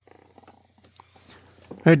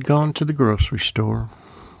I'd gone to the grocery store,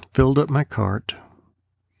 filled up my cart,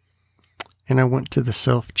 and I went to the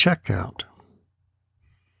self-checkout.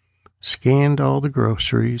 Scanned all the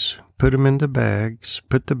groceries, put them in the bags,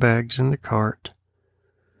 put the bags in the cart,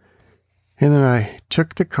 and then I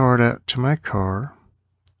took the cart out to my car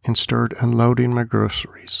and started unloading my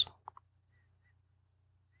groceries.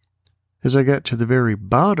 As I got to the very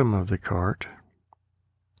bottom of the cart,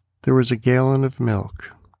 there was a gallon of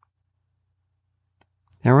milk.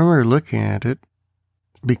 I remember looking at it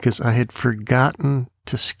because I had forgotten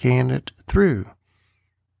to scan it through.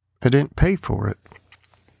 I didn't pay for it.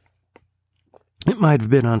 It might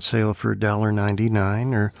have been on sale for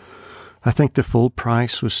 $1.99, or I think the full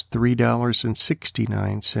price was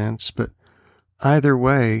 $3.69, but either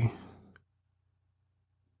way,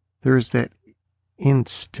 there is that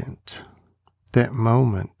instant, that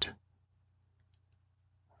moment,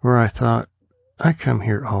 where I thought, I come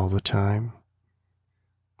here all the time.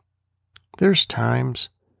 There's times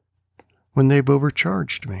when they've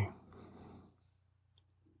overcharged me.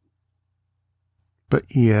 But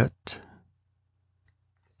yet,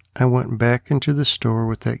 I went back into the store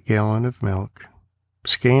with that gallon of milk,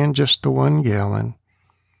 scanned just the 1 gallon,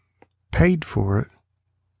 paid for it,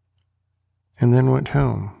 and then went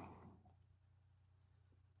home.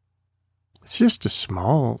 It's just a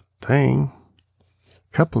small thing, a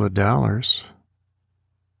couple of dollars.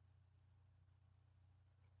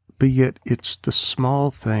 But yet it's the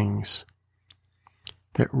small things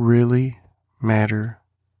that really matter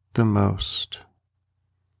the most.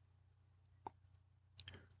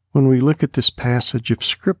 When we look at this passage of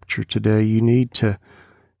Scripture today, you need to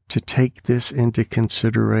take this into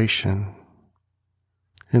consideration.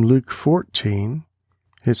 In Luke 14,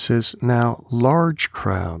 it says, "Now large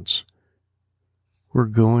crowds were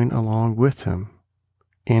going along with him,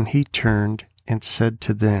 and he turned and said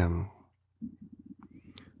to them."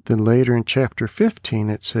 Then later in chapter 15,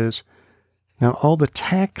 it says, "Now all the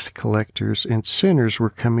tax collectors and sinners were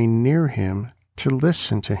coming near him to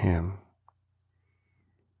listen to him."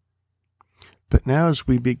 But now as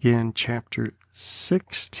we begin chapter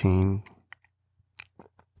 16,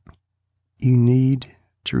 you need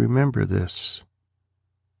to remember this.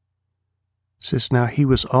 It says, "Now he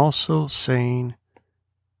was also saying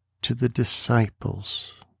to the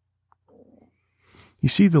disciples." You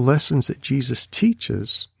see, the lessons that Jesus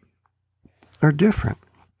teaches are different.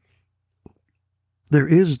 There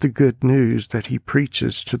is the good news that he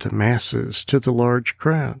preaches to the masses, to the large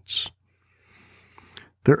crowds.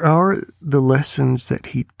 There are the lessons that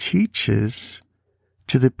he teaches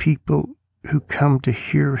to the people who come to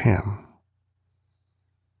hear him.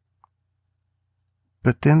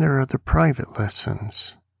 But then there are the private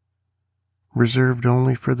lessons, reserved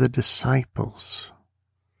only for the disciples.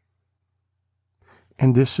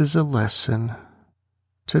 And this is a lesson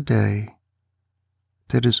today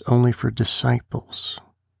that is only for disciples,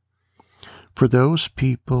 for those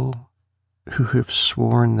people who have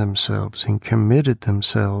sworn themselves and committed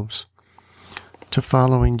themselves to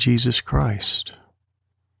following Jesus Christ.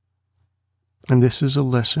 And this is a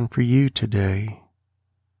lesson for you today,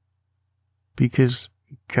 because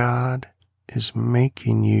God is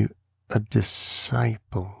making you a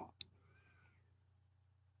disciple.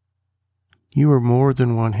 You are more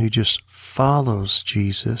than one who just follows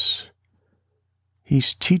Jesus.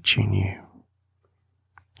 He's teaching you.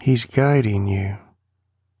 He's guiding you.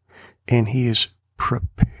 And he is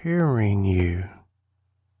preparing you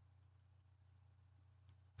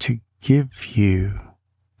to give you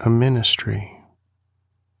a ministry,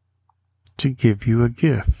 to give you a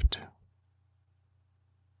gift.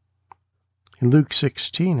 In Luke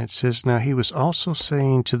 16, it says, "Now he was also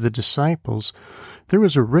saying to the disciples, there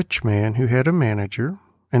was a rich man who had a manager,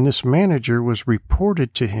 and this manager was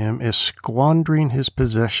reported to him as squandering his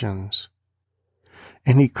possessions.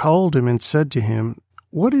 And he called him and said to him,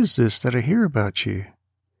 'What is this that I hear about you?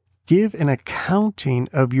 Give an accounting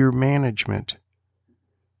of your management,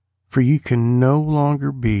 for you can no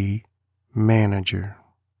longer be manager.'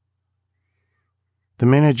 The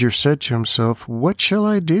manager said to himself, 'What shall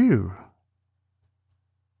I do,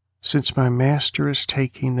 since my master is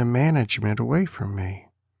taking the management away from me?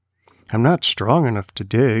 I'm not strong enough to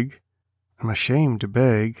dig. I'm ashamed to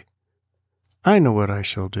beg. I know what I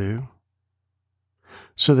shall do,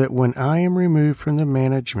 so that when I am removed from the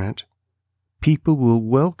management, people will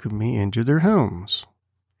welcome me into their homes.'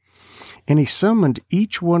 And he summoned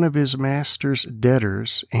each one of his master's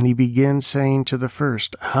debtors, and he began saying to the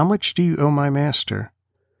first, 'How much do you owe my master?'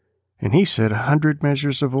 And he said, 100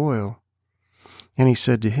 measures of oil. And he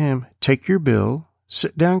said to him, 'Take your bill,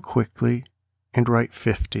 sit down quickly, and write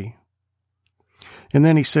 50. And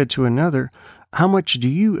then he said to another, How much do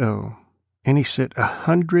you owe? And he said,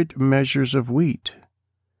 100 measures of wheat.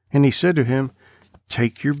 And he said to him,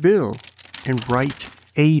 Take your bill and write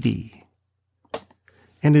 80.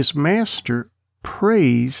 And his master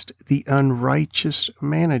praised the unrighteous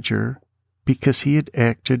manager because he had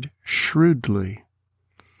acted shrewdly.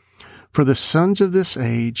 For the sons of this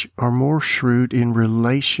age are more shrewd in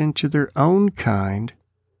relation to their own kind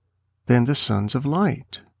than the sons of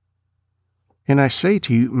light. And I say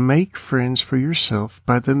to you, make friends for yourself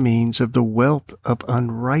by the means of the wealth of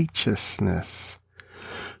unrighteousness,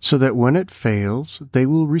 so that when it fails, they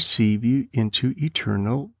will receive you into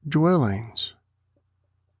eternal dwellings.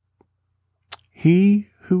 He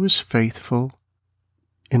who is faithful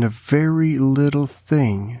in a very little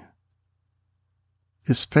thing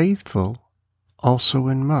is faithful also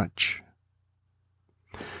in much.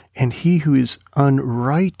 And he who is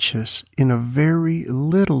unrighteous in a very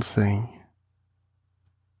little thing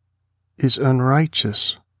is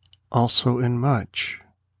unrighteous also in much.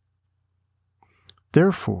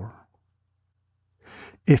 Therefore,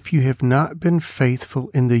 if you have not been faithful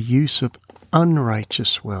in the use of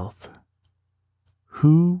unrighteous wealth,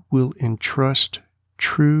 who will entrust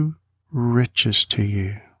true riches to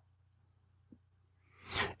you?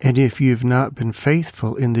 And if you have not been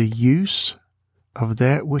faithful in the use of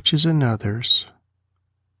that which is another's,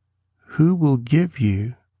 who will give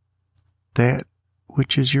you that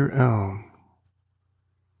which is your own?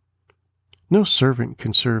 No servant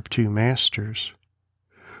can serve two masters,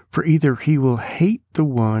 for either he will hate the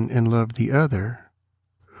one and love the other,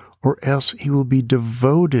 or else he will be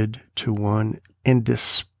devoted to one and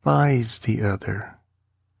despise the other.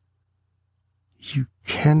 You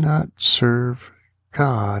cannot serve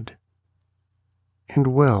God and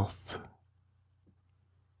wealth.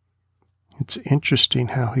 It's interesting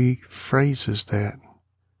how he phrases that.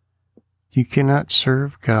 You cannot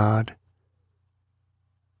serve God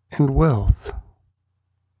and wealth.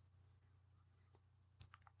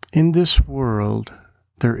 In this world,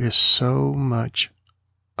 there is so much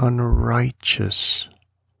unrighteous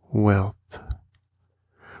wealth.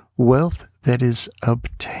 Wealth that is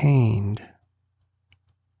obtained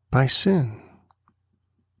by sin.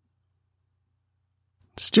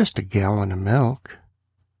 It's just a gallon of milk.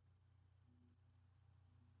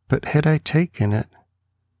 But had I taken it,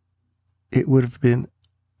 it would have been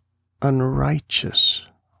unrighteous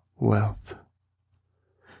wealth.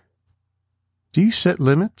 Do you set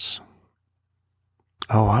limits?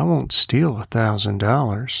 Oh, I won't steal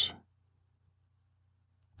 $1,000,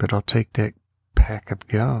 but I'll take that pack of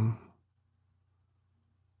gum.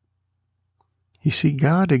 You see,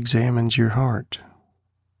 God examines your heart.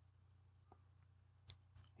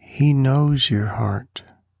 He knows your heart.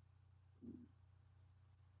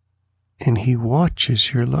 And He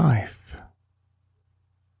watches your life.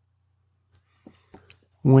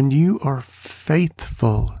 When you are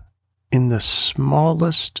faithful in the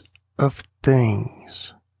smallest of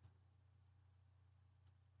things,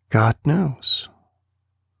 God knows.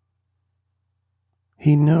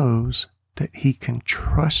 He knows that He can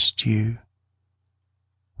trust you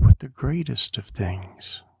with the greatest of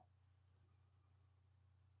things.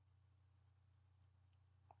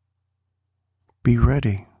 Be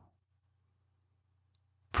ready,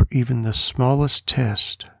 for even the smallest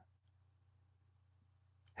test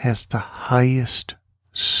has the highest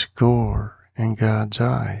score in God's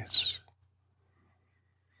eyes.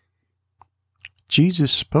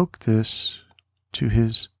 Jesus spoke this to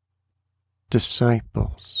His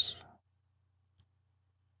disciples.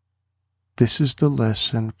 This is the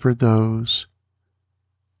lesson for those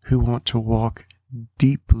who want to walk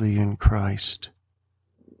deeply in Christ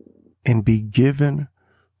and be given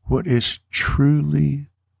what is truly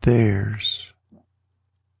theirs.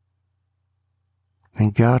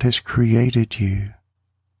 And God has created you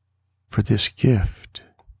for this gift.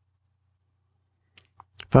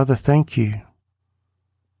 Father, thank you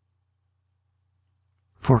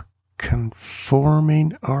for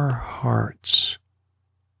conforming our hearts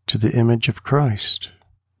to the image of Christ,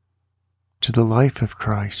 to the life of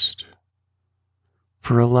Christ,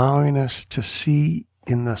 for allowing us to see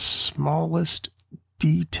in the smallest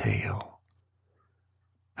detail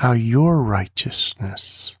how your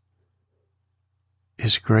righteousness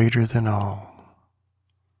is greater than all.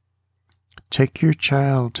 Take your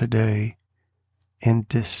child today and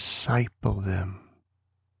disciple them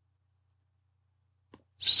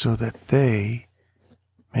so that they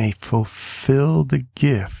may fulfill the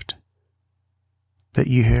gift that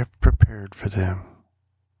you have prepared for them.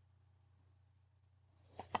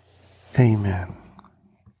 Amen.